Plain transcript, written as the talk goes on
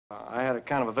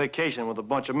kind of a vacation with a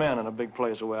bunch of men in a big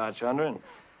place away out yonder. And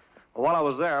while I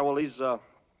was there, well, these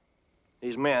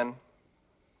men,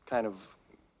 kind of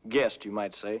guests, you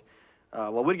might say,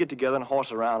 well, we'd get together and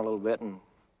horse around a little bit and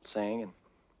sing. And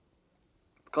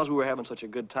because we were having such a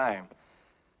good time,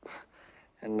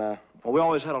 and well, we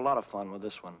always had a lot of fun with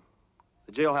this one,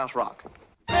 the Jailhouse Rock.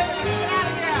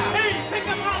 Hey, pick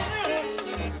up my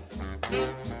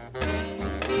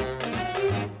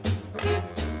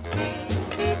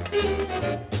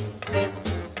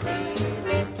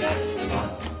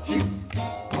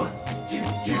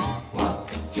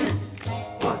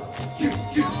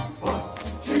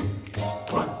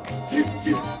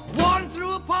One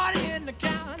threw a party in the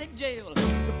county jail.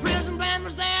 The prison band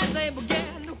was there, they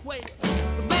began to wail.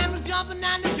 The band was jumping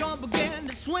and the joint began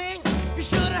to swing. You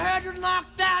should have heard the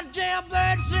knocked out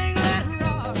jailbird sing, let it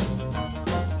rock.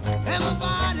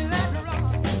 Everybody let it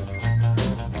rock.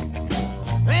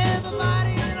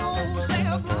 Everybody in the whole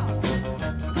cell block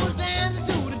was dancing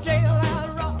to the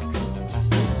Jailhouse Rock.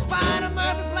 Spider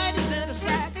Murphy played his in a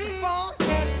saxophone.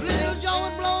 Little Joe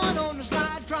was blowing on the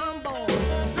slide trombone.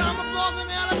 Drummer broke from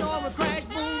Illinois with crash,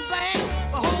 boom, bang.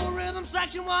 The whole rhythm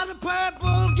section was a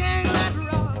purple gang, let it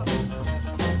rock.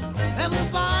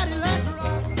 Everybody let it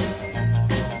rock.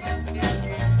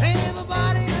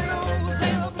 Everybody in the whole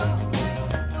cell block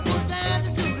was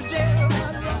dancing to the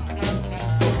Jailhouse Rock.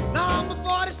 Number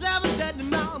 47 said to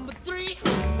number 3,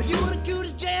 you were the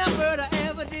cutest jailbird I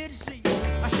ever did see.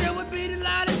 I sure would be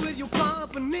delighted with your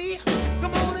company.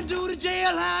 Come on and do the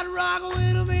Jailhouse Rock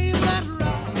with me, let it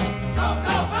rock.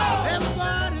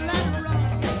 Everybody let it rock.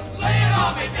 Lay it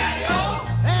on me, Daddy-O.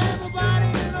 Everybody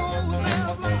in the whole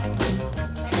cell block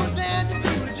was dancing to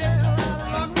the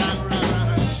Jailhouse Rock.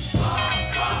 Rock,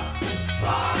 rock,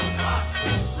 rock.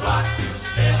 Rock to the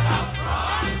jailhouse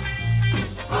rock.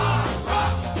 Rock,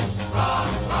 rock, rock,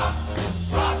 rock.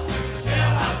 Rock to the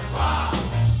jailhouse rock.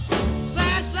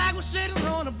 Sad sack was sitting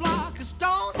on a block of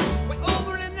stone, way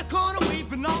over in the corner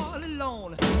weeping all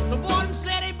alone. The warden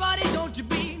said, hey buddy, don't you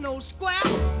be no square.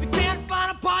 If you can't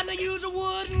find a partner, use a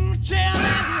wooden chair. Let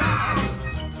it rock.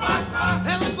 Rock, rock,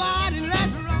 Everybody let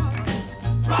it rock.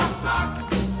 rock,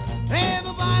 rock.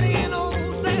 Everybody in the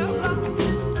whole cell block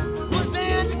was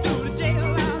dancing to the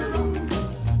Jailhouse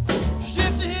Rock.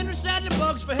 Shifter Henry said the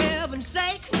Bugs, for heaven's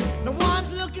sake, no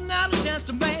one's looking out a chance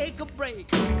to make a break.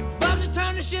 Bugsy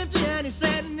turned to Shifter and he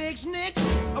said,